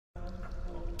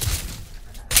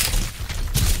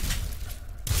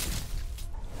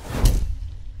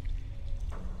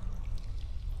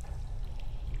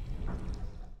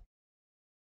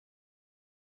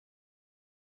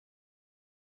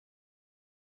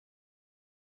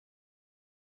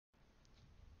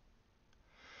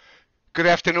Good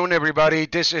afternoon, everybody.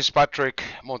 This is Patrick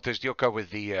MontesDeOca with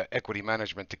the Equity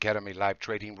Management Academy Live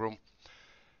Trading Room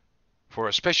for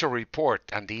a special report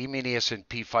on the E-mini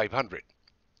S&P 500.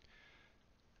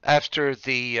 After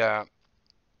the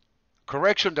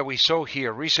correction that we saw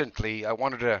here recently, I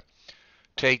wanted to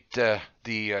take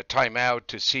the time out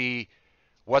to see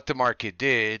what the market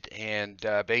did and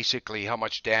basically how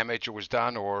much damage was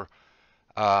done, or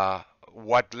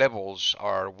what levels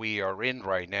we are in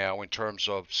right now in terms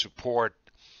of support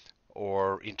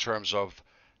or in terms of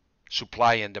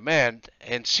supply and demand,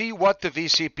 and see what the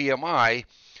VCPMI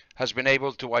has been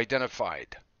able to identify.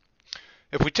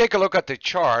 If we take a look at the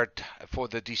chart for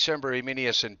the December E-mini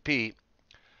S&P,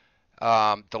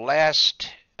 the last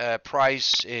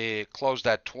price closed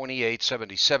at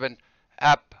 28.77,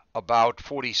 up about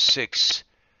 46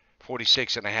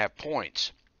 and a half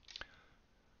points.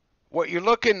 What you're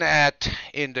looking at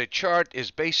in the chart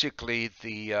is basically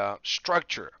the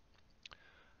structure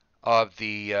of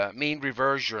the mean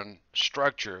reversion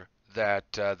structure that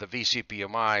the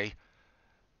VCPMI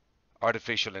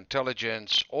artificial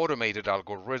intelligence automated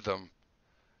algorithm,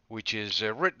 which is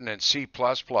written in C++ in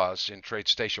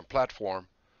TradeStation platform,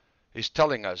 is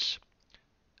telling us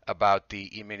about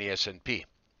the E-mini S&P.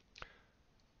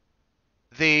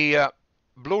 The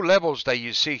blue levels that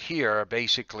you see here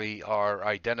basically are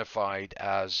identified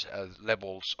as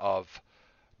levels of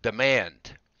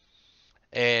demand.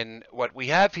 And what we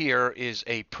have here is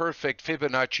a perfect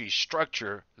Fibonacci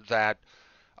structure that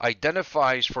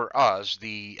identifies for us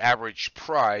the average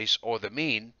price, or the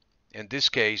mean, in this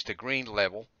case the green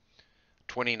level,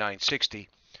 2960,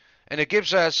 and it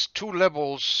gives us two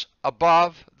levels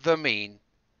above the mean,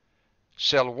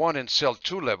 sell 1 and sell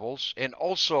 2 levels, and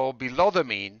also below the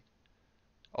mean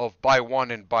of buy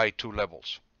 1 and buy 2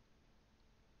 levels.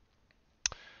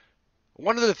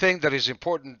 One of the things that is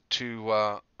important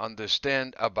to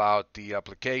understand about the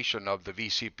application of the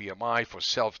VCPMI for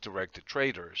self-directed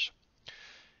traders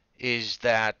is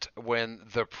that when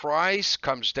the price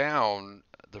comes down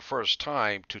the first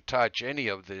time to touch any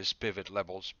of these pivot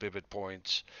levels, pivot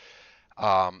points,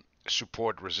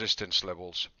 support resistance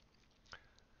levels,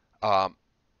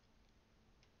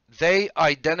 they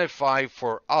identify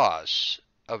for us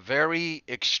a very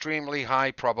extremely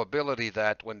high probability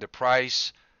that when the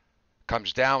price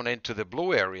comes down into the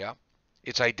blue area,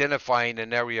 it's identifying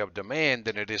an area of demand,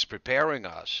 and it is preparing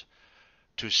us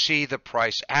to see the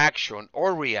price action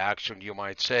or reaction, you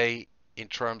might say, in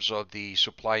terms of the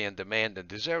supply and demand in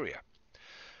this area.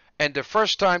 And the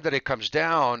first time that it comes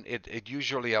down, it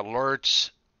usually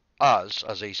alerts us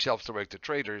as a self-directed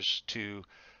traders to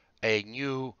a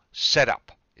new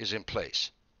setup is in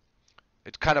place.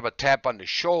 It's kind of a tap on the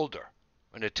shoulder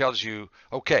when it tells you,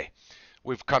 okay,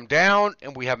 we've come down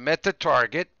and we have met the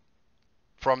target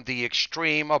from the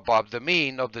extreme above the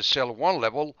mean of the sell 1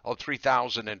 level of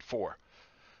 3004.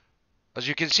 As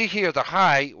you can see here, the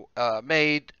high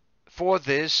made for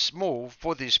this move,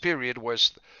 for this period,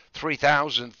 was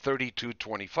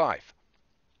 3032.25.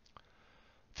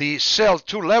 The sell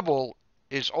 2 level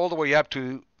is all the way up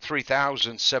to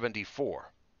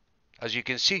 3074. As you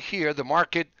can see here, the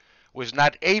market was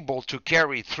not able to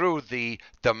carry through the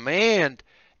demand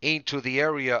into the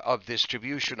area of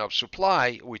distribution of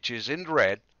supply, which is in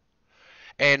red.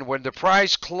 And when the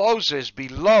price closes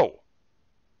below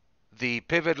the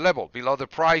pivot level, below the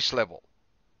price level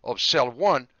of sell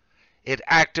 1, it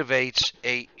activates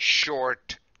a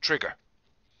short trigger.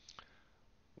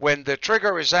 When the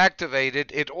trigger is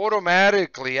activated, it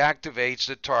automatically activates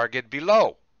the target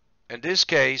below. In this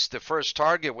case, the first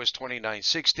target was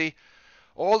 2960,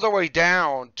 all the way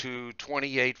down to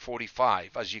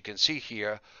 2845, as you can see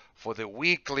here, for the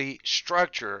weekly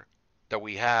structure that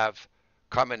we have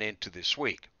coming into this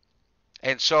week.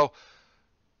 And so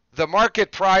the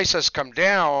market price has come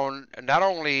down not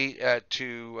only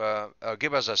to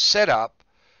give us a setup,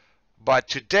 but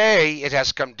today it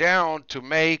has come down to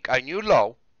make a new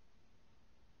low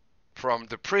from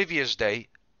the previous day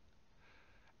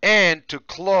and to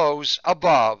close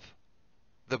above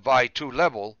the buy 2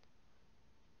 level,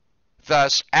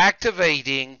 thus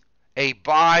activating a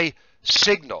buy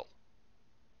signal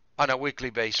on a weekly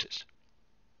basis.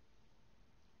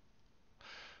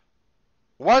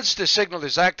 Once the signal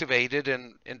is activated,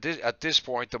 and at this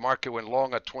point the market went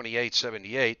long at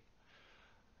 28.78,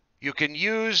 you can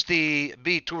use the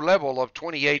B2 level of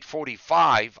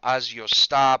 28.45 as your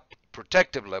stop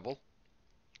protective level.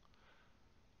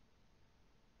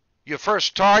 Your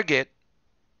first target,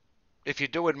 if you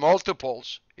do it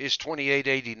multiples, is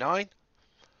 28.89.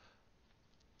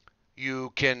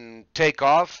 You can take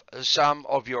off some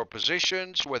of your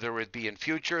positions, whether it be in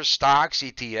futures, stocks,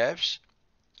 ETFs,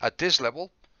 at this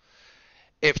level,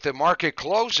 If the market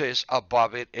closes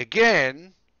above it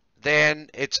again, then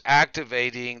it's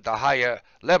activating the higher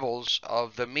levels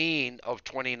of the mean of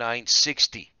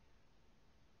 2960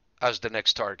 as the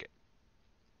next target.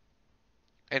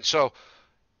 And so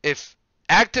if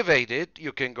activated,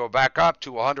 you can go back up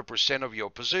to 100% of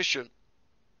your position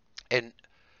and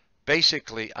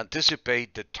basically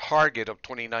anticipate the target of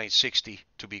 2960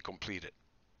 to be completed.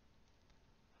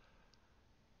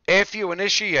 If you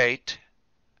initiate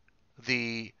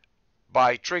the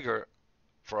buy trigger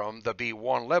from the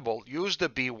B1 level, use the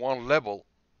B1 level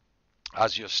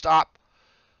as your stop,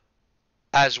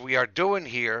 as we are doing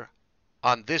here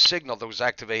on this signal that was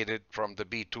activated from the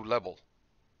B2 level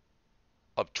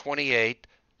of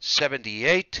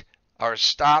 28.78. Our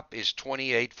stop is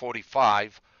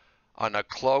 28.45 on a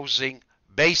closing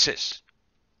basis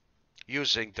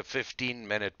using the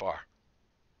 15-minute bar.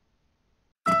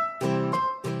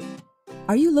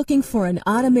 Are you looking for an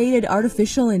automated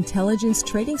artificial intelligence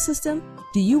trading system?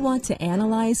 Do you want to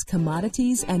analyze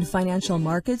commodities and financial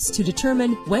markets to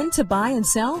determine when to buy and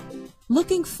sell?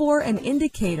 Looking for an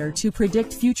indicator to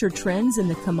predict future trends in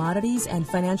the commodities and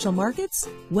financial markets?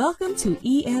 Welcome to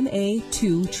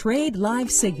EMA2 Trade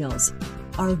Live Signals.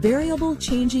 Our Variable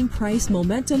Changing Price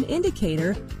Momentum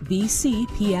Indicator,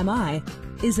 VCPMI,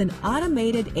 is an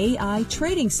automated AI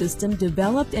trading system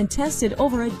developed and tested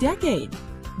over a decade.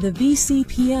 The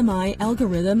VCPMI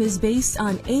algorithm is based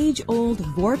on age-old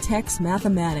vortex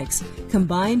mathematics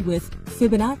combined with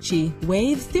Fibonacci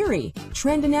wave theory,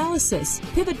 trend analysis,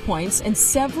 pivot points, and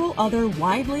several other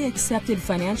widely accepted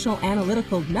financial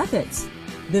analytical methods.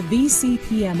 The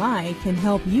VCPMI can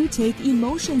help you take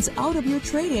emotions out of your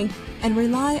trading and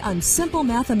rely on simple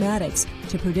mathematics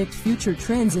to predict future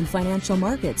trends in financial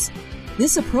markets.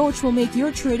 This approach will make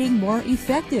your trading more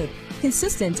effective,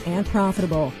 consistent, and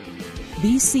profitable.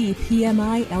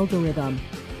 VCPMI algorithm.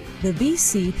 The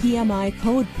VCPMI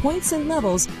code points and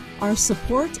levels are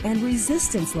support and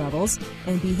resistance levels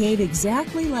and behave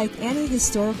exactly like any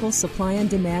historical supply and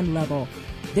demand level.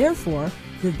 Therefore,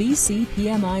 the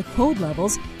VCPMI code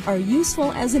levels are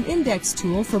useful as an index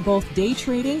tool for both day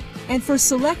trading and for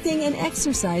selecting and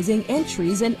exercising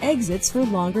entries and exits for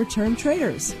longer-term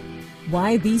traders.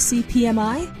 Why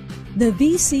VCPMI? The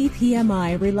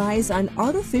VCPMI relies on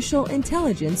artificial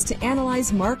intelligence to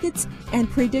analyze markets and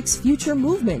predicts future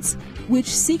movements, which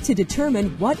seek to determine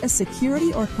what a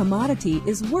security or commodity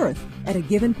is worth at a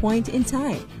given point in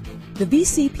time. The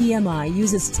VCPMI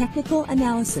uses technical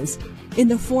analysis in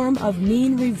the form of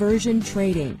mean reversion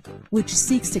trading, which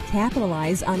seeks to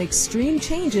capitalize on extreme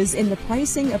changes in the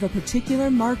pricing of a particular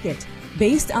market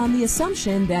based on the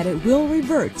assumption that it will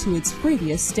revert to its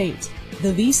previous state.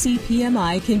 The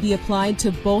VCPMI can be applied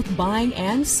to both buying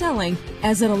and selling,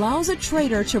 as it allows a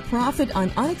trader to profit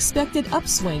on unexpected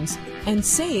upswings and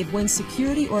save when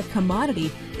security or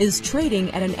commodity is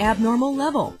trading at an abnormal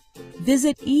level.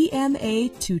 Visit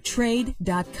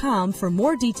EMA2trade.com for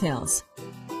more details.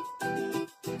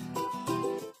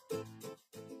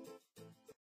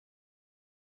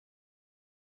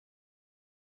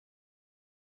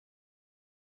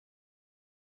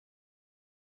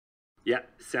 Yeah,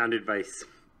 sound advice.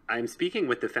 I'm speaking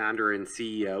with the founder and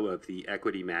CEO of the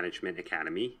Equity Management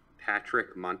Academy,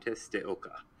 Patrick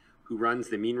MontesDeOca, who runs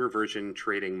the mean reversion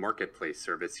trading marketplace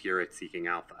service here at Seeking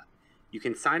Alpha. You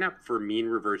can sign up for mean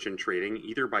reversion trading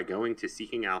either by going to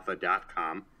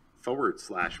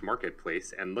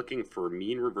seekingalpha.com/marketplace and looking for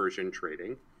mean reversion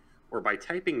trading, or by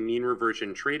typing mean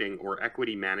reversion trading or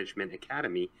Equity Management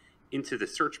Academy into the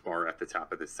search bar at the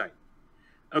top of the site.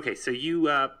 Okay, so you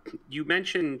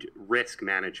mentioned risk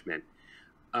management,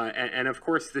 and of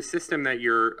course the system that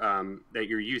you're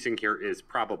using here is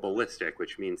probabilistic,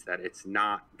 which means that it's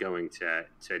not going to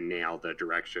nail the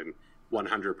direction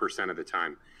 100% of the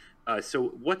time. So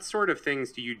what sort of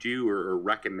things do you do or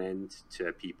recommend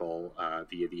to people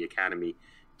via the Academy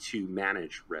to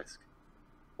manage risk?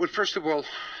 Well, first of all,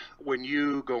 when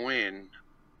you go in,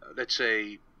 let's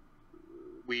say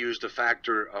we use the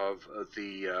factor of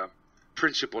the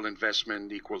principal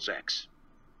investment equals X.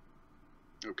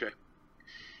 Okay.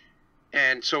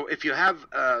 And so if you have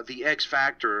the X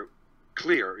factor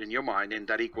clear in your mind and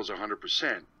that equals 100%,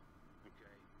 okay,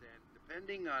 then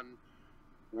depending on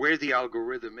where the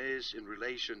algorithm is in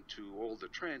relation to all the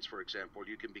trends, for example,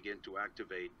 you can begin to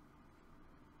activate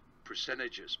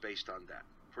percentages based on that.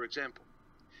 For example,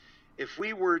 if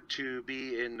we were to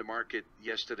be in the market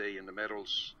yesterday in the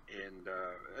metals, and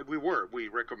we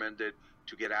recommended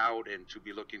to get out and to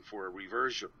be looking for a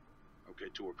reversion, okay,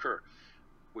 to occur.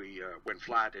 We went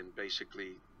flat, and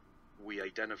basically we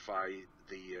identify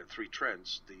the three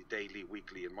trends, the daily,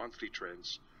 weekly, and monthly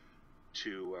trends,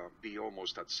 to be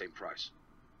almost at the same price.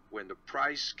 when the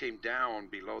price came down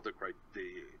below the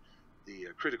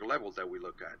critical level that we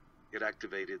look at, it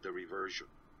activated the reversion.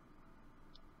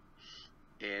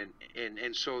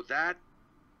 And so that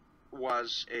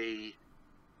was a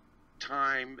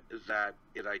time that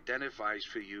it identifies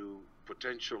for you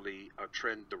potentially a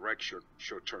trend direction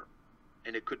short term.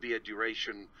 And it could be a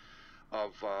duration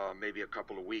of maybe a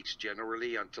couple of weeks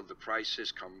generally, until the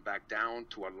prices come back down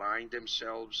to align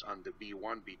themselves on the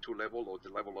B1, B2 level, or the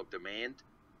level of demand.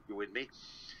 You with me?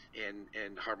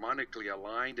 And harmonically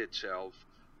aligned itself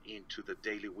into the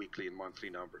daily, weekly, and monthly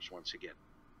numbers once again,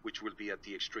 which will be at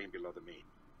the extreme below the mean.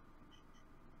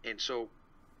 And so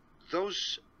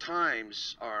those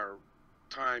times are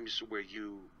times where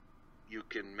you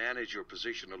can manage your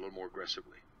position a little more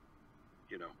aggressively,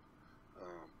 you know,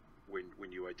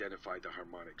 when you identify the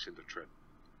harmonics in the trend.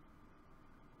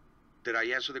 Did I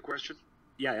answer the question?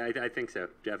 Yeah, I think so,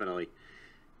 definitely.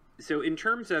 So in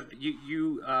terms of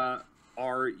you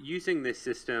are using this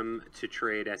system to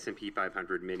trade S&P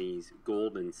 500 minis,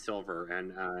 gold and silver,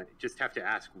 and just have to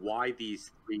ask why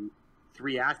these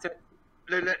three assets.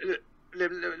 Let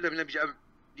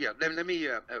me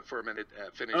for a minute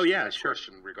finish this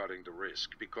question regarding the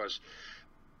risk, because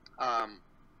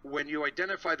when you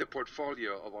identify the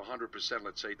portfolio of 100%,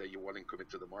 let's say that you're willing to commit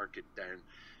to the market, then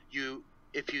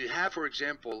if you have, for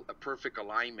example, a perfect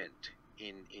alignment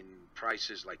in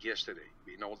prices like yesterday,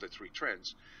 in all the three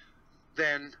trends,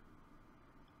 then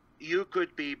you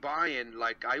could be buying,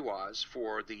 like I was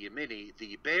for the mini,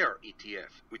 the bear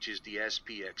ETF, which is the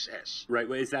SPXS. Right.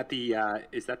 Well, is that the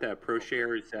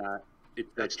ProShares?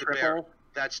 That's triple. The bear.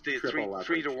 That's the triple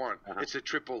 3 to 1. It's a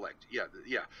triple leg. Yeah,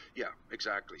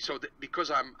 exactly. So because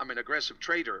I'm an aggressive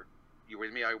trader, you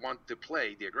with me? I want to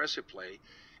play the aggressive play,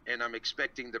 and I'm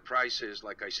expecting the prices,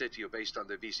 like I said to you, based on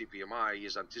the VCPMI,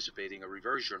 is anticipating a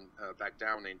reversion back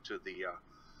down into the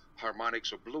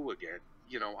harmonics of blue again.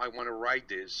 You know, I want to ride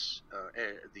this,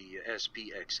 the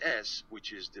SPXS,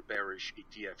 which is the bearish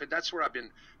ETF. And that's where I've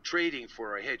been trading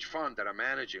for a hedge fund that I'm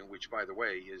managing, which, by the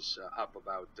way, is up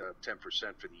about 10%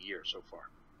 for the year so far.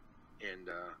 And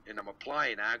I'm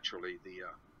applying, actually,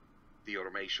 the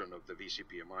automation of the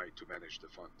VCPMI to manage the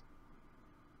fund.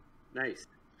 Nice.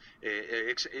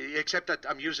 Except that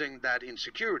I'm using that in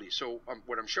security. So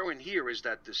what I'm showing here is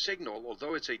that the signal,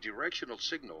 although it's a directional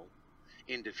signal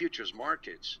in the futures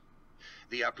markets,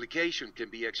 the application can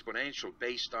be exponential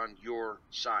based on your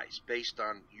size, based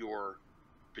on your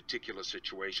particular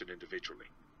situation individually.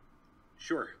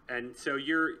 Sure. And so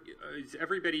is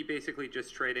everybody basically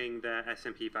just trading the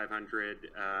S&P 500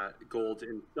 gold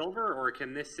and silver, or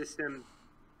can this system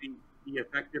be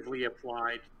effectively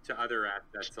applied to other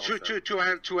assets also?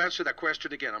 To answer that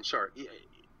question again, I'm sorry.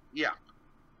 Yeah.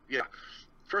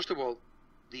 First of all,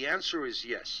 the answer is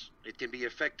yes. It can be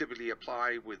effectively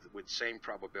applied with same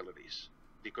probabilities,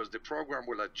 because the program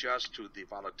will adjust to the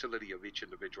volatility of each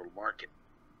individual market.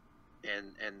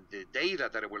 And the data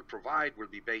that it will provide will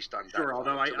be based on that. Sure,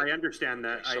 although I understand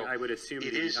that. So I would assume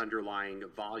the underlying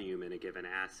volume in a given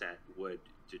asset would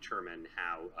determine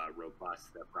how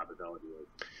robust that probability is.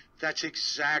 That's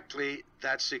exactly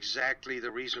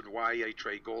the reason why I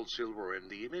trade gold, silver, and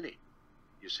the mini,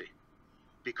 you see,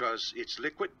 because it's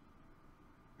liquid.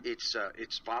 It's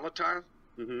volatile.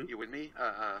 Mm-hmm. You with me?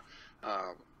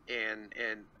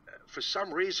 And for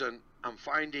some reason, I'm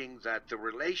finding that the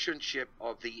relationship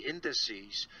of the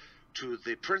indices to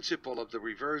the principle of the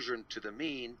reversion to the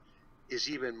mean is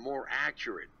even more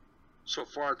accurate so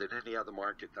far than any other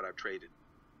market that I've traded.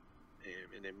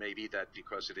 And it may be that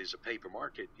because it is a paper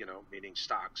market, you know, meaning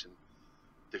stocks, and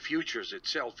the futures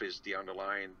itself is the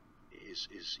underlying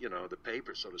is you know, the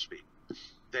paper, so to speak,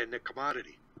 than the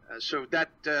commodity. So that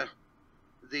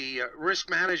the risk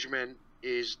management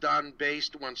is done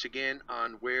based, once again,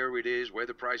 on where it is, where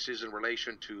the price is in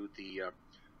relation to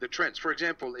the trends. For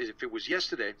example, if it was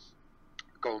yesterday,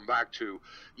 going back to,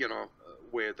 you know,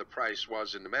 where the price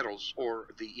was in the metals, or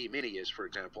the E-mini is, for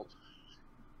example,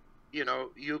 you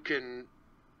know, you can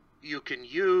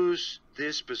use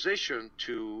this position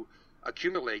to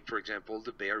accumulate, for example,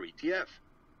 the bear ETF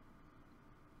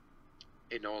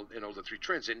in all the three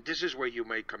trends. And this is where you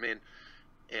may come in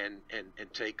and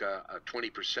take a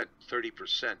 20%,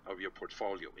 30% of your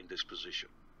portfolio in this position.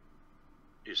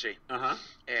 You see?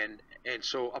 And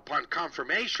so upon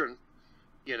confirmation,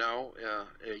 you know,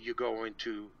 you go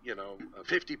into, you know,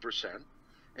 50%.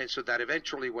 And so that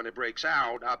eventually, when it breaks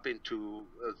out up into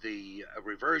the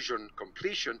reversion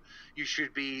completion, you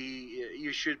should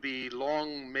be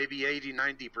long maybe 80,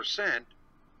 90%.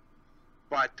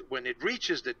 But when it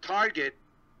reaches the target,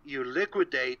 you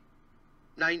liquidate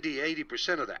 90,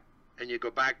 80% of that, and you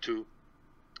go back to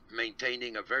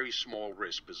maintaining a very small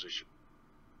risk position.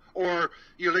 Or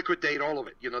you liquidate all of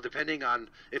it, depending on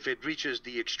if it reaches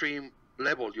the extreme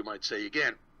level, you might say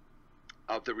again,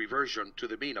 of the reversion to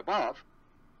the mean above.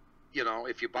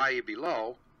 If you buy it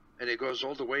below and it goes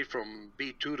all the way from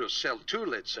B2 to sell 2,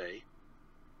 let's say,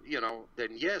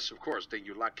 then yes, of course, then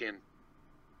you lock in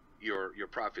your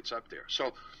profits up there.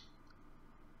 So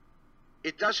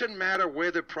it doesn't matter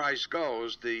where the price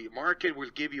goes, the market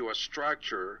will give you a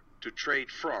structure to trade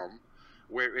from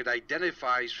where it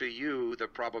identifies for you the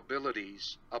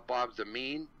probabilities above the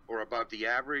mean or above the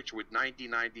average with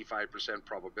 90-95%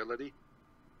 probability,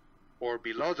 or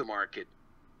below the market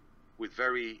with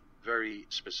very, very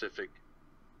specific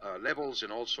levels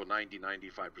and also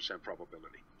 90-95%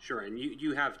 probability. Sure, and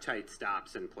you have tight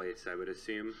stops in place, I would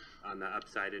assume, on the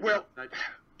upside and well, downside?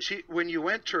 See, when you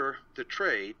enter the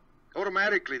trade,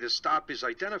 automatically the stop is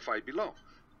identified below.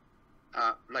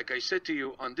 Like I said to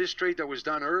you, on this trade that was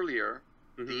done earlier,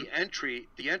 the entry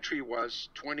was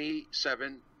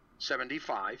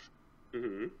 27.75.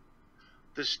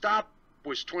 The stop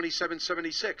was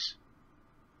 27.76.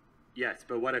 Yes,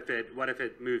 but what if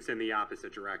it moves in the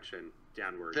opposite direction,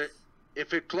 downwards?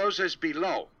 If it closes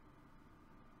below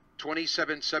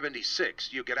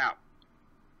 27.76, you get out.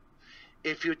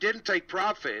 If you didn't take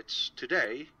profits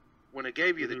today, when it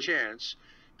gave you the chance,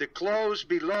 the close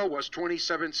below was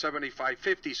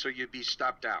 27.75.50, so you'd be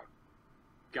stopped out.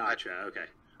 Gotcha. Okay.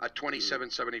 At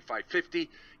 27.75.50,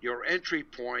 your entry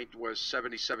point was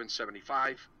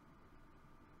 77.75.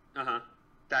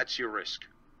 That's your risk.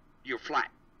 You're flat.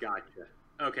 Gotcha.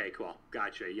 Okay. Cool.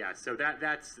 Gotcha. Yeah. So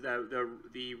that's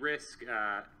the risk.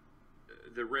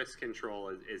 The risk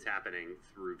control is happening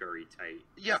through very tight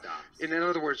stops. And in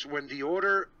other words, when the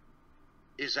order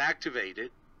is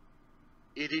activated,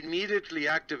 it immediately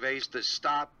activates the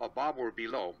stop above or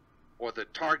below, or the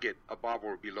target above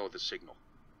or below the signal.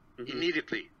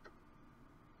 Immediately.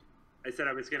 I said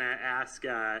I was going to ask.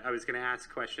 I was going to ask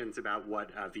questions about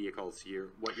what vehicles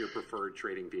what your preferred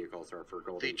trading vehicles are for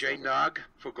gold. The JNOG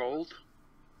for gold.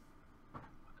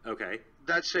 Okay.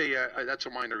 That's a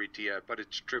minor ETF, but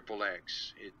it's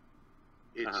XXX.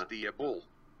 It's the bull.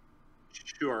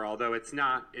 Sure, although it's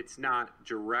not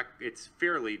direct. It's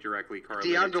fairly directly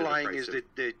correlated. The underlying to is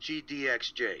the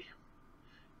GDXJ,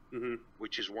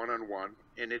 which is 1-on-1,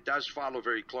 and it does follow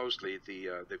very closely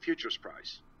the futures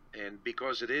price. And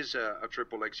because it is a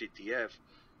XXX ETF,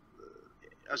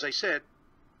 as I said,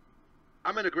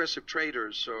 I'm an aggressive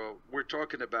trader, so we're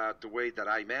talking about the way that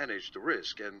I manage the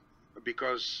risk. And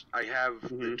because I have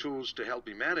the tools to help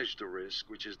me manage the risk,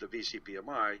 which is the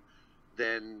VCPMI,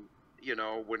 then,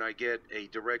 when I get a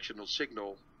directional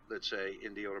signal, let's say,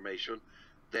 in the automation,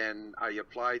 then I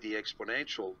apply the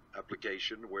exponential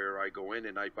application where I go in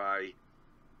and I buy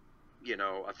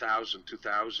 1,000,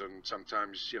 2,000,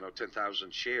 sometimes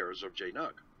 10,000 shares of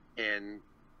JNUG. And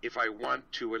if I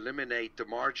want to eliminate the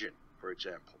margin, for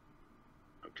example,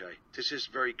 okay, this is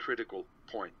a very critical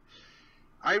point.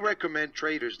 I recommend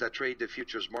traders that trade the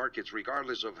futures markets,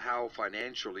 regardless of how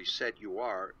financially set you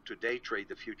are, to day trade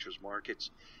the futures markets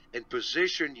and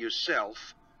position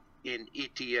yourself in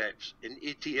ETFs.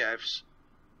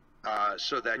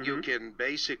 So that you can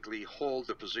basically hold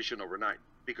the position overnight.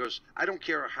 Because I don't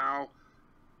care how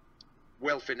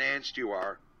well financed you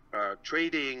are,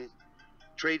 trading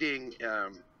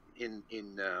in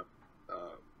the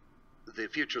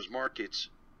futures markets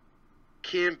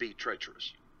can be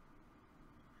treacherous,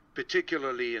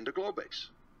 particularly in the Globex.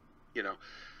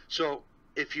 So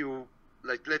if you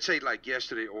let's say like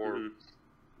yesterday or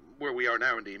where we are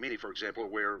now in the mini, for example,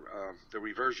 where the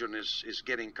reversion is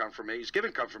given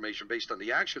confirmation based on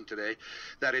the action today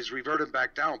that is reverting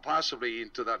back down possibly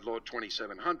into that low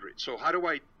 2700. So how do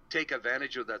I take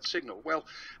advantage of that signal? Well,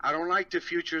 I don't like the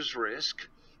futures risk.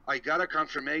 I got a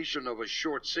confirmation of a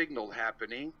short signal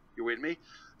happening. You with me?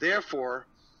 Therefore,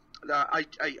 I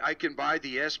can buy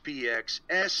the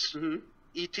SPXS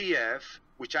ETF,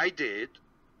 which I did,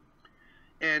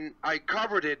 and I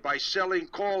covered it by selling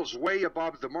calls way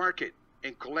above the market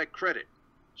and collect credit.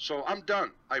 So I'm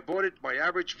done. I bought it. My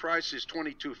average price is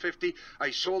 $22.50. I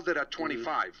sold it at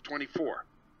 25, 24.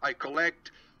 I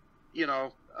collect,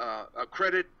 a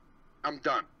credit. I'm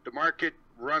done. The market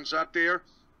runs up there.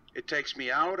 It takes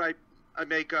me out. I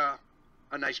make a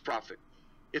nice profit.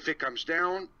 If it comes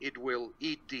down, it will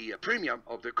eat the premium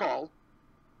of the call,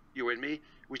 you and me,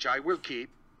 which I will keep,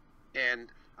 and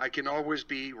I can always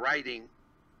be writing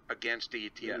against the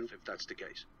ETF if that's the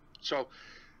case. So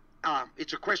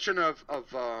it's a question of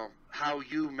how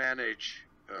you manage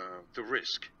the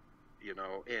risk,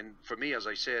 and for me, as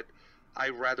I said,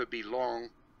 I'd rather be long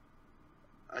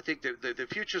I think the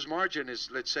futures margin is,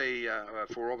 let's say,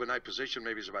 for overnight position,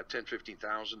 maybe it's about 10,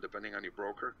 15,000, depending on your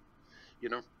broker. You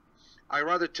know, I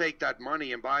rather take that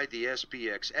money and buy the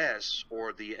SPXS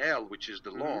or the L, which is the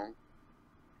long,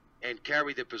 and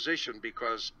carry the position,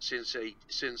 because since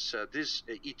these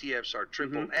ETFs are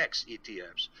triple X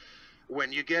ETFs,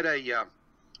 when you get a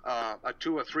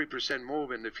 2 or 3%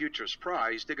 move in the futures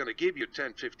price, they're going to give you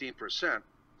 10, 15%,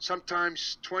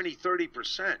 sometimes 20,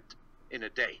 30% in a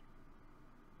day.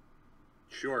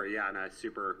 Sure, yeah, and a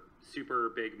super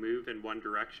big move in one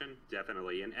direction,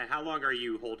 definitely. And how long are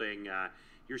you holding?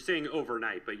 You're saying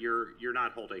overnight, but you're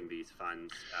not holding these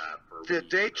funds for the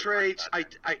day trades. I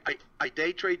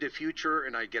day trade the future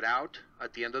and I get out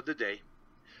at the end of the day.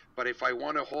 But if I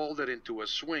want to hold it into a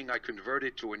swing, I convert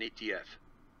it to an ETF.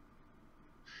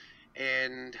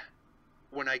 And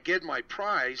when I get my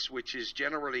price, which is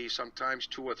generally sometimes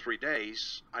 2 or 3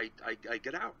 days, I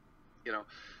get out. You know.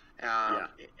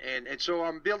 And so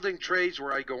I'm building trades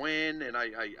where I go in and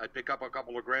I pick up a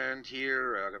couple of grand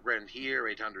here, a grand here,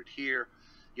 800 here,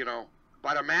 you know,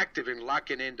 but I'm active in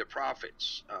locking in the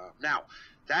profits. Now,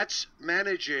 that's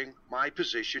managing my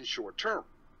position short term.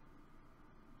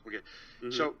 Okay,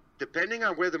 so depending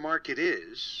on where the market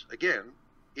is, again,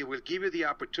 it will give you the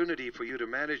opportunity for you to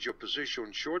manage your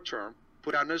position short term,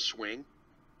 put on a swing,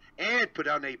 and put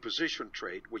on a position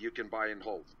trade where you can buy and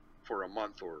hold for a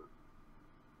month, or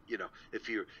you know, if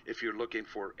you're looking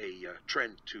for a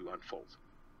trend to unfold.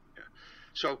 Yeah.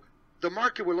 So the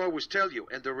market will always tell you,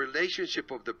 and the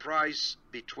relationship of the price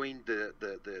between the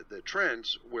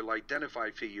trends will identify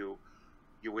for you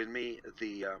and me,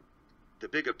 the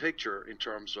bigger picture in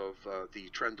terms of the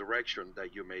trend direction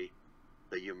that you may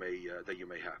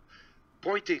have.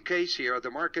 Point in case here,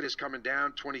 the market is coming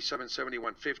down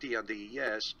 27.7150 on the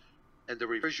ES, and the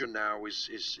revision now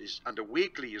is on the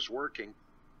weekly is working.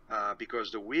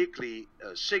 Because the weekly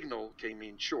signal came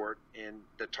in short, and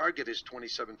the target is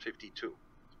 27.52,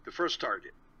 the first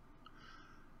target.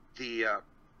 The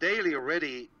daily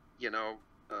already, you know,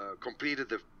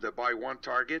 completed the buy one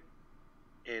target,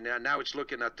 and now it's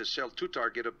looking at the sell two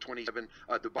target of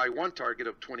the buy one target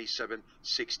of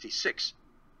 27.66.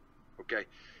 Okay,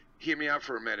 hear me out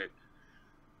for a minute.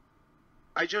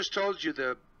 I just told you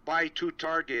the buy two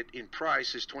target in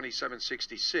price is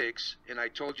 27.66, and I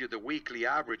told you the weekly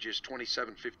average is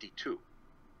 27.52,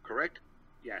 correct?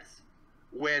 Yes.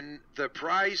 When the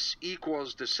price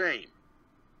equals the same,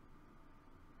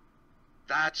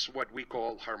 that's what we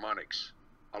call harmonics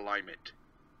alignment.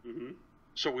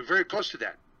 So we're very close to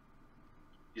that.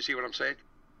 You see what I'm saying?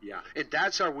 Yeah. And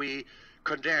that's how we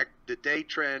connect the day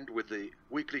trend with the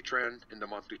weekly trend and the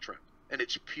monthly trend, and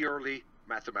it's purely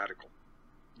mathematical.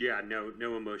 Yeah,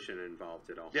 no emotion involved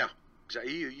at all. Yeah,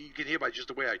 exactly. You can hear by just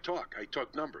the way I talk. I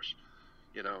talk numbers.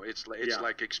 You know, it's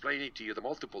like explaining to you the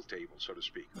multiple table, so to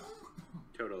speak.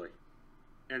 Totally.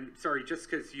 And sorry, just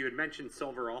because you had mentioned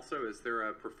silver also, is there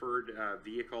a preferred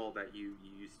vehicle that you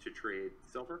use to trade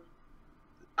silver?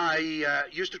 I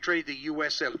used to trade the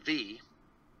USLV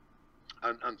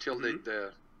until they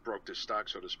broke the stock,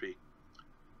 so to speak.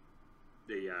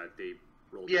 They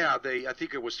rolled. Yeah, I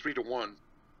think it was 3-1.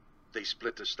 They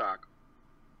split the stock,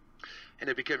 and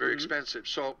it became very expensive.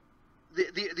 So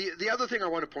the other thing I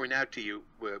want to point out to you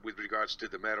with regards to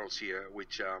the metals here,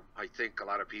 which I think a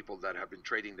lot of people that have been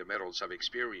trading the metals have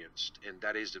experienced, and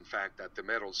that is in fact that the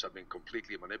metals have been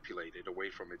completely manipulated away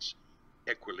from its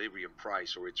equilibrium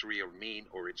price, or its real mean,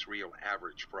 or its real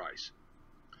average price.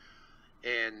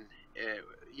 And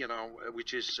you know,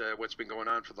 which is what's been going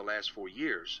on for the last 4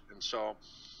 years. And so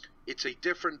it's a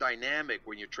different dynamic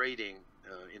when you're trading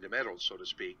in the metals, so to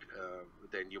speak,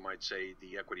 than you might say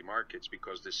the equity markets,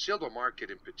 because the silver market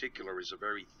in particular is a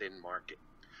very thin market.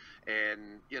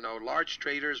 And, you know, large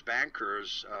traders,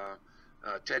 bankers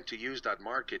tend to use that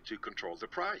market to control the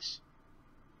price.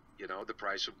 You know, the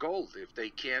price of gold. If they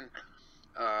can't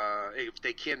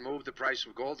move the price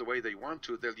of gold the way they want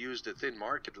to, they'll use the thin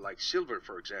market like silver,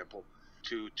 for example,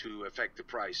 to affect the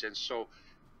price. And so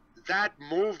that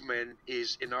movement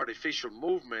is an artificial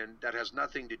movement that has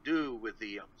nothing to do with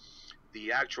the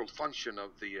actual function of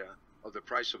the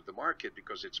price of the market,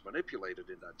 because it's manipulated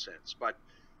in that sense. But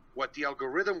what the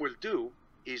algorithm will do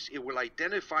is it will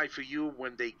identify for you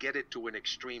when they get it to an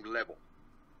extreme level.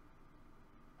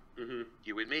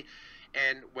 You with me?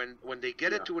 And when they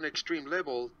get it to an extreme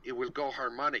level, it will go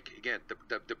harmonic again.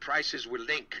 The prices will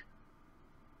link.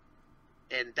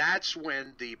 And that's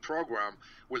when the program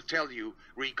will tell you,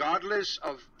 regardless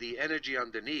of the energy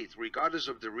underneath, regardless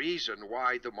of the reason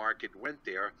why the market went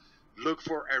there, look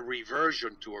for a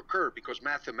reversion to occur, because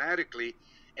mathematically,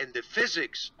 and the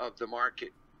physics of the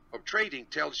market of trading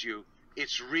tells you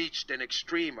it's reached an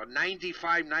extreme of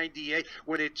 95, 98.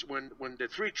 When the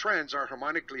three trends are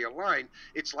harmonically aligned,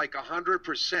 it's like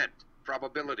 100%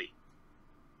 probability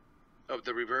of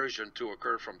the reversion to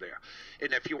occur from there.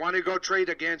 And if you want to go trade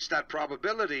against that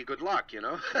probability, good luck, you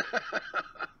know.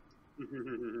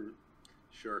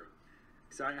 Sure.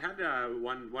 So I had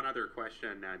one other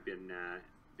question I've been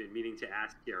meaning to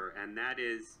ask here, and that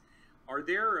is, are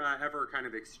there ever kind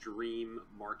of extreme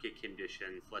market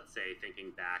conditions, let's say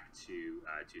thinking back to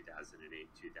 2008,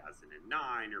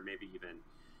 2009, or maybe even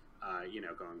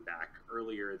going back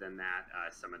earlier than that,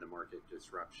 some of the market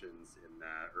disruptions in the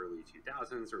early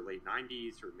 2000s or late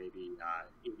 90s, or maybe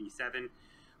 87,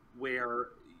 where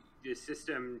the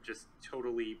system just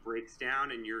totally breaks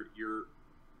down and your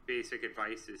basic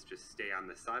advice is just stay on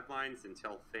the sidelines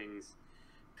until things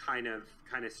kind of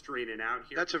straighten out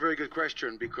here? That's a very good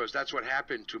question, because that's what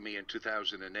happened to me in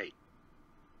 2008.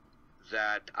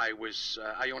 That I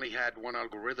only had one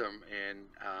algorithm, and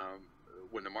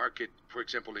when the market, for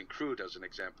example, in crude as an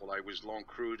example, I was long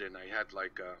crude and I had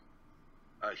like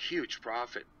a huge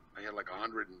profit. I had like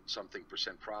 100 and something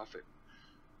 % profit.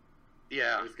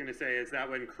 Yeah. I was going to say, is that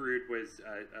when crude was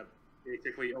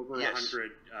basically over $100?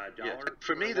 Yeah.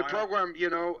 For me, the program,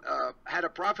 had a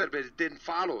profit, but it didn't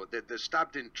follow it. The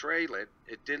stop didn't trail it.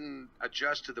 It didn't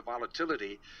adjust to the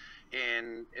volatility.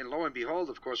 And lo and behold,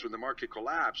 of course, when the market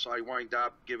collapsed, I wind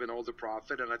up giving all the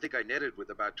profit, and I think I netted with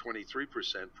about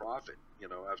 23% profit,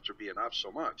 after being up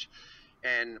so much.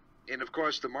 And of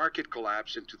course, the market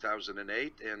collapsed in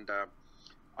 2008, and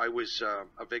I was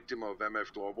a victim of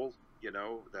MF Global,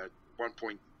 that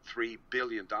 $1.3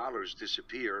 billion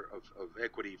disappear of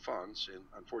equity funds, and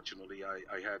unfortunately,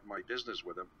 I had my business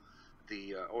with them.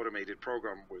 The automated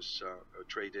program was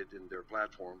traded in their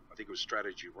platform. I think it was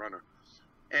Strategy Runner.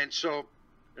 And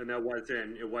that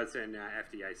wasn't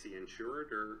FDIC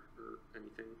insured or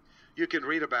anything? You can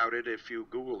read about it if you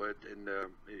Google it, and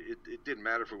it didn't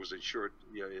matter if it was insured.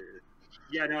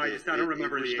 Yeah, no, I don't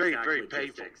remember the exact very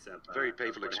painful, very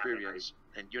painful experience,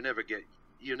 and you never get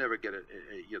your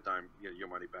dime, your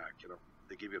money back.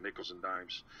 They give you nickels and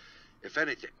dimes, if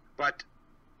anything. But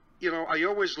I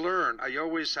always learn. I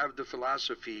always have the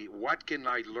philosophy: what can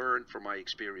I learn from my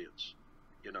experience?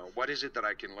 What is it that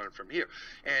I can learn from here?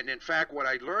 And in fact, what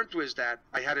I learned was that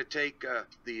I had to take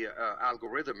the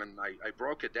algorithm, and I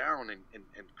broke it down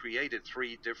and created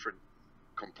 3 different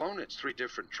components, 3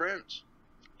 different trends,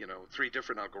 3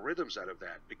 different algorithms out of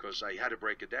that, because I had to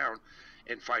break it down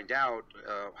and find out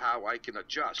how I can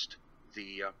adjust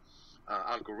the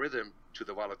algorithm to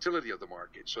the volatility of the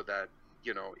market, so that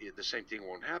the same thing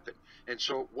won't happen. And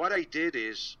so what I did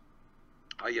is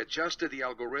I adjusted the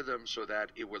algorithm so that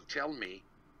it will tell me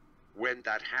when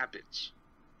that happens.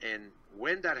 And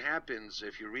when that happens,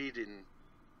 if you read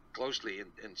closely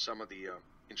in some of the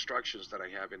instructions that I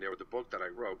have in there, or the book that I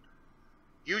wrote,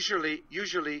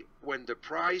 usually when the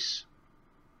price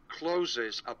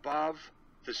closes above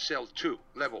the sell 2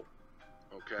 level,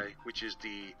 okay, which is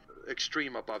the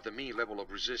extreme above the mean level of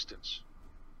resistance,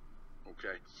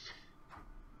 okay,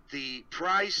 the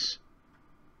price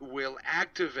will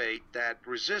activate that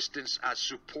resistance as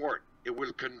support. It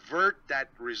will convert that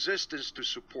resistance to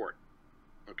support,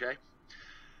 okay?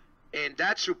 And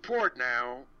that support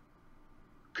now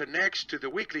connects to the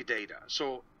weekly data.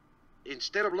 So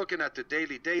instead of looking at the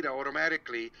daily data,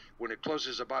 automatically, when it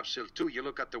closes above sell 2, you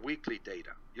look at the weekly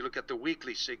data. You look at the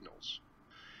weekly signals.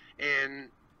 And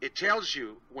it tells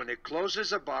you when it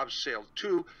closes above sell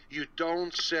 2, you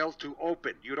don't sell to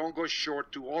open. You don't go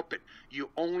short to open. You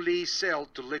only sell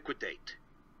to liquidate.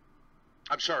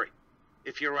 I'm sorry.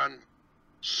 If you're on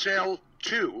sell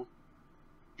 2,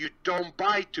 you don't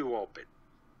buy to open.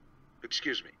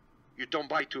 Excuse me. You don't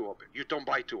buy to open. You don't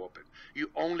buy to open.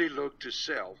 You only look to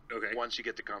sell once you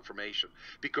get the confirmation.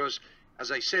 Because,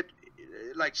 as I said,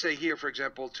 like say here, for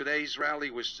example, today's rally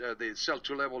was the sell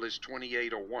 2 level is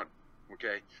 28.01.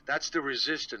 Okay, that's the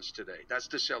resistance today. That's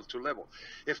the sell 2 level.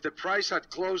 If the price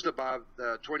had closed above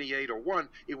 28.01,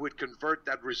 it would convert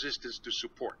that resistance to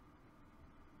support.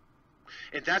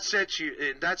 And that sets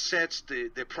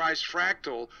the price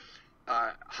fractal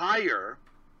higher,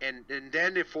 and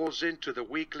then it falls into the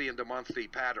weekly and the monthly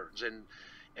patterns. And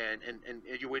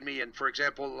you with me? And for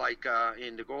example, like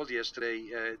in the gold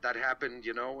yesterday, that happened,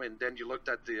 and then you looked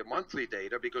at the monthly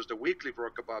data, because the weekly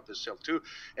broke above the sell 2,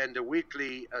 and the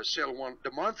weekly sell 1,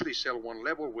 the monthly sell 1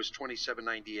 level was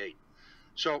 27.98.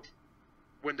 So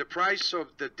when the price of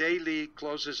the daily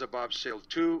closes above sell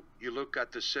 2, you look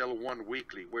at the sell 1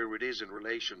 weekly, where it is in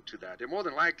relation to that. And more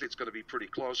than likely, it's going to be pretty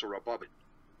close or above it.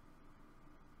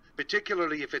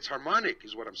 Particularly if it's harmonic,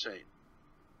 is what I'm saying.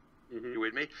 Mm-hmm. You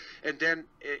with me? And then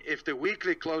if the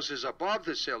weekly closes above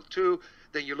the sell 2,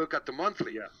 then you look at the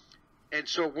monthly. Yeah. And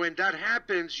so when that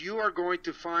happens, you are going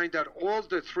to find that all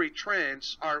the 3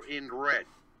 trends are in red,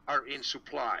 are in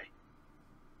supply.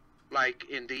 Like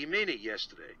in the E-mini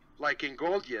yesterday, like in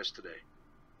gold yesterday.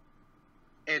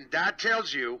 And that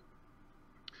tells you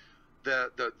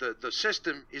the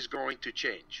system is going to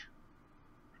change.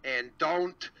 And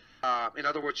don't, in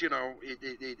other words, you know,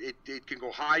 it can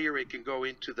go higher, it can go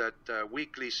into that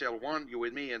weekly sell 1, you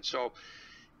with me? And so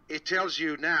it tells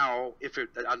you now, if it,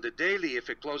 on the daily, if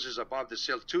it closes above the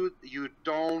sell 2, you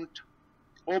don't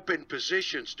open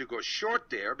positions to go short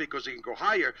there because it can go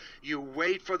higher. You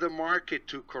wait for the market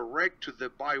to correct to the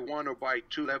buy 1 or buy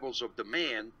 2 levels of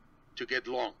demand to get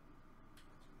long.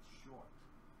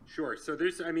 Sure. So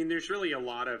there's really a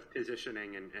lot of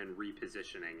positioning and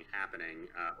repositioning happening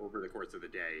over the course of the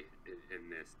day in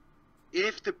this.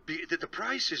 If the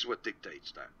price is what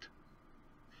dictates that.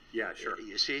 Yeah, sure.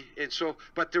 You see, and so,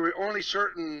 but there are only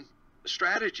certain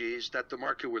strategies that the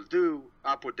market will do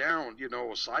up or down, you know,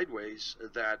 or sideways,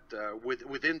 that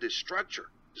within this structure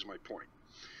is my point.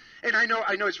 And I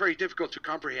know it's very difficult to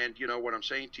comprehend, you know, what I'm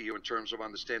saying to you in terms of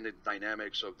understanding the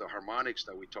dynamics of the harmonics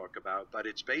that we talk about, but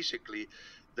it's basically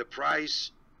the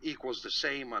price equals the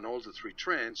same on all the 3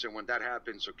 trends, and when that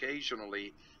happens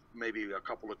occasionally, maybe a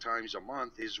couple of times a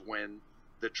month, is when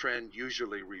the trend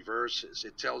usually reverses.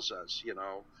 It tells us, you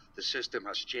know, the system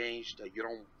has changed. You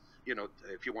don't, you know,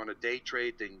 if you want to day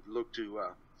trade, then look to,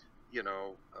 you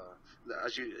know,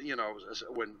 as you know,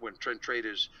 when trend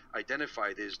traders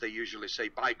identify this, they usually say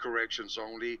buy corrections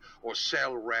only or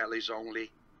sell rallies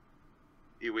only.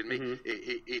 You with me?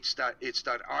 Mm-hmm. It's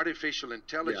that artificial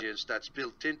intelligence that's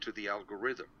built into the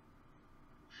algorithm,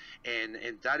 and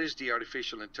that is the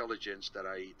artificial intelligence that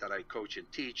I coach and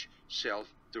teach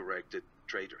self-directed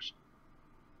traders.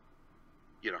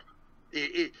 You know,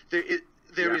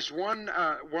 there is one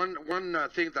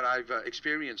thing that I've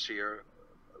experienced here,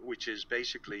 which is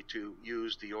basically to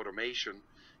use the automation,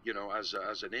 you know, as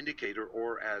an indicator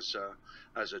or as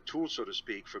a tool, so to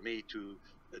speak, for me to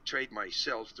trade my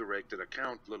self-directed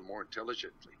account a little more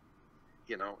intelligently.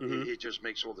 You know, Mm-hmm. it just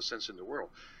makes all the sense in the world.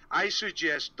 I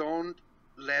suggest don't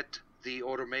let the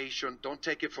automation, don't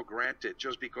take it for granted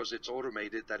just because it's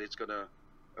automated that it's going to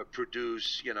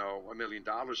produce, you know, $1 million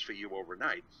for you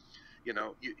overnight. You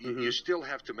know, you still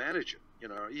have to manage it. You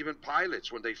know, even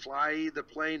pilots, when they fly the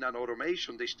plane on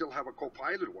automation, they still have a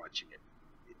co-pilot watching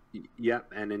it.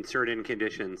 Yep, and in certain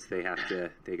conditions, they got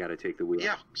to take the wheel.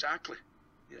 Yeah, exactly.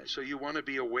 Yeah, so you want to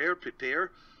be aware, prepare,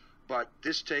 but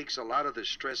this takes a lot of the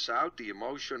stress out, the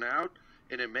emotion out,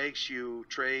 and it makes you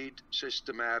trade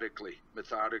systematically,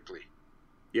 methodically.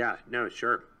 Yeah, no,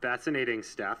 sure. Fascinating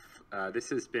stuff. This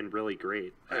has been really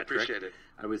great, I Patrick. appreciate it.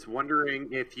 I was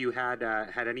wondering if you had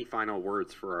any final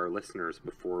words for our listeners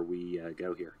before we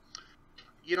go here.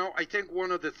 You know, I think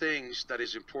one of the things that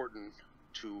is important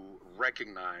to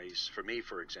recognize, for me,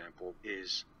 for example,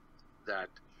 is that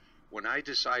when I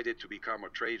decided to become a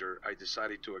trader, I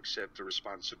decided to accept the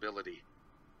responsibility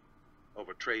of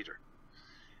a trader.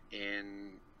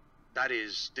 And that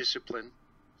is discipline,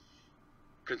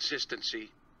 consistency,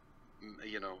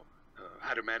 you know,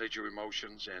 how to manage your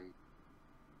emotions and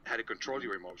how to control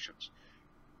your emotions.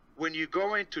 When you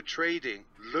go into trading,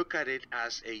 look at it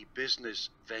as a business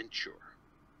venture.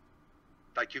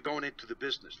 Like you're going into the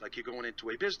business, like you're going into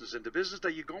a business. And the business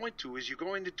that you're going to is you're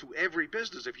going into every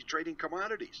business if you're trading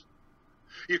commodities.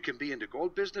 You can be in the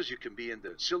gold business, you can be in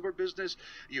the silver business,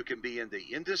 you can be in the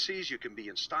indices, you can be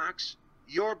in stocks.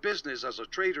 Your business as a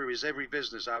trader is every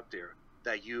business out there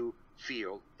that you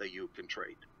feel that you can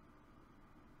trade.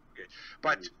 Okay.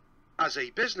 But as a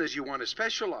business, you want to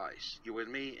specialize, you with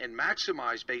me, and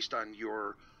maximize based on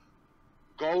your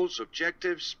goals,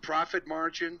 objectives, profit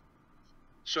margin,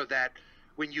 so that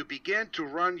when you begin to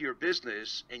run your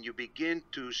business and you begin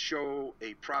to show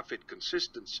a profit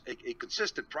consistency, a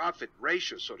consistent profit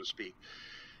ratio, so to speak,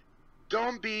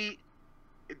 don't be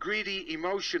greedy,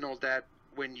 emotional that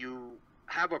when you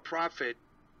have a profit,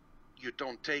 you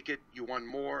don't take it, you want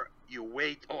more, you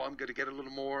wait, oh, I'm going to get a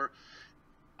little more,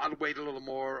 I'll wait a little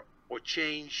more, or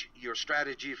change your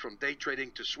strategy from day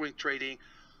trading to swing trading.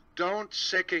 Don't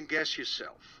second guess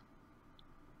yourself.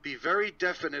 Be very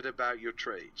definite about your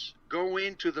trades. Go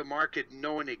into the market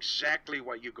knowing exactly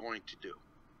what you're going to do.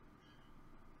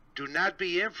 Do not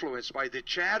be influenced by the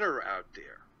chatter out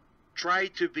there. Try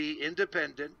to be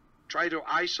independent. Try to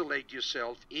isolate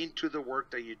yourself into the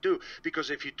work that you do. Because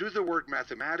if you do the work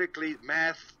mathematically,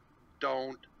 math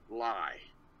don't lie.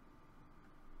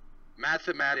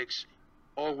 Mathematics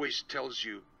always tells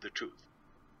you the truth.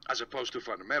 as opposed to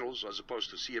fundamentals, as opposed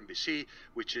to CNBC,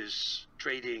 which is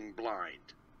trading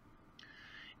blind.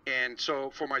 And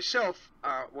so for myself,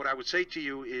 what I would say to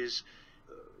you is,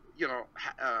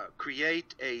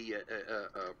 create a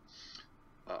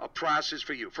process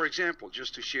for you. For example,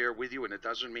 just to share with you, and it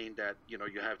doesn't mean that, you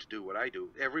have to do what I do.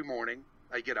 Every morning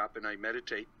I get up and I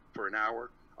meditate for an hour.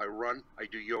 I run, I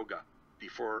do yoga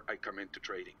before I come into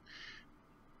trading.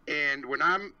 And when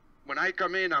I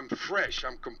come in, I'm fresh.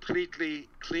 I'm completely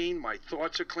clean. My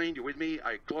thoughts are clean. You with me?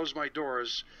 I close my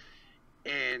doors,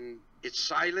 and it's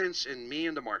silence and me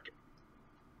in the market.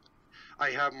 I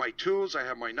have my tools. I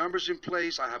have my numbers in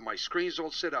place. I have my screens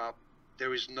all set up.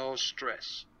 There is no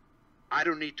stress. I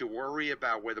don't need to worry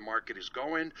about where the market is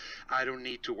going. I don't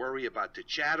need to worry about the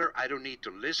chatter. I don't need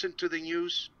to listen to the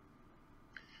news.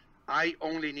 I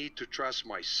only need to trust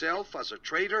myself as a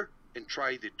trader and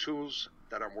try the tools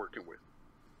that I'm working with.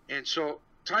 And so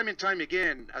time and time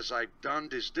again, as I've done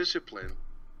this discipline,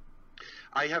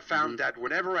 I have found that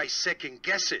whenever I second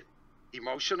guess it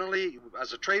emotionally,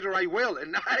 as a trader, I will.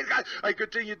 And I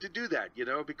continue to do that,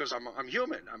 because I'm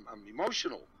human. I'm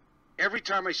emotional. Every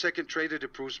time I second trade it,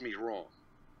 it proves me wrong,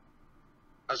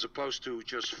 as opposed to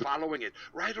just following it,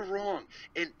 right or wrong.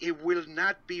 And it will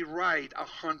not be right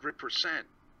 100%.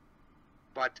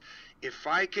 But if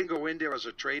I can go in there as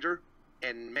a trader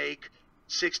and make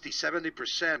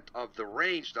 60-70% of the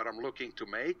range that I'm looking to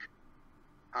make,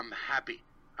 I'm happy.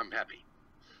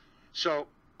 So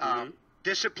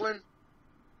discipline,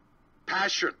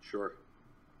 passion, sure,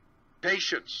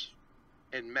 patience,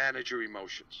 and manage your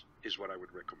emotions is what I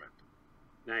would recommend.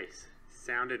 Nice.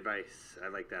 Sound advice. I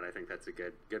like that. I think that's a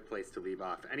good place to leave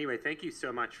off. Anyway, thank you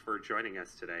so much for joining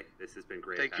us today. This has been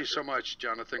great. Thank you so much,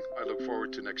 Jonathan. I look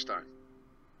forward to next time.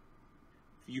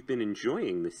 If you've been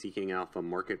enjoying the Seeking Alpha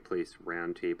Marketplace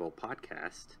Roundtable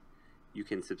podcast, you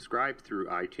can subscribe through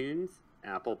iTunes,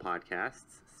 Apple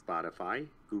Podcasts, Spotify,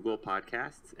 Google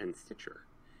Podcasts, and Stitcher.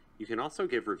 You can also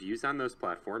give reviews on those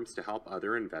platforms to help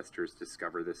other investors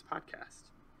discover this podcast.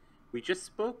 We just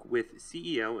spoke with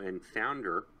CEO and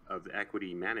founder of the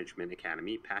Equity Management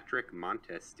Academy, Patrick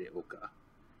MontesDeOca,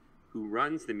 who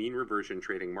runs the mean reversion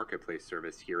trading marketplace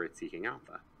service here at Seeking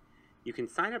Alpha. You can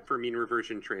sign up for mean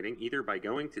reversion trading either by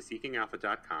going to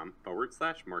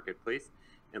seekingalpha.com/marketplace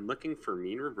and looking for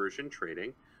mean reversion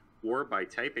trading, or by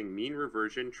typing mean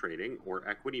reversion trading or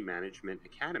Equity Management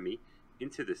Academy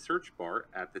into the search bar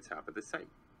at the top of the site.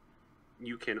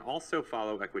 You can also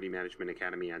follow Equity Management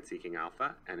Academy on Seeking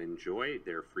Alpha and enjoy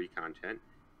their free content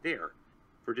there.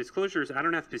 For disclosures, I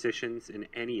don't have positions in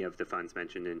any of the funds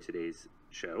mentioned in today's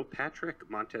show. Patrick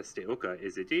MontesDeOca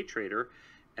is a day trader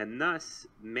and thus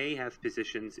may have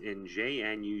positions in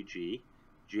JNUG,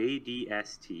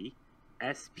 JDST,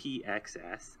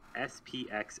 SPXS,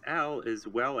 SPXL, as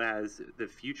well as the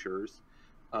futures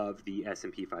of the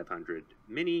S&P 500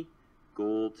 Mini,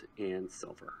 Gold, and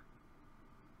Silver.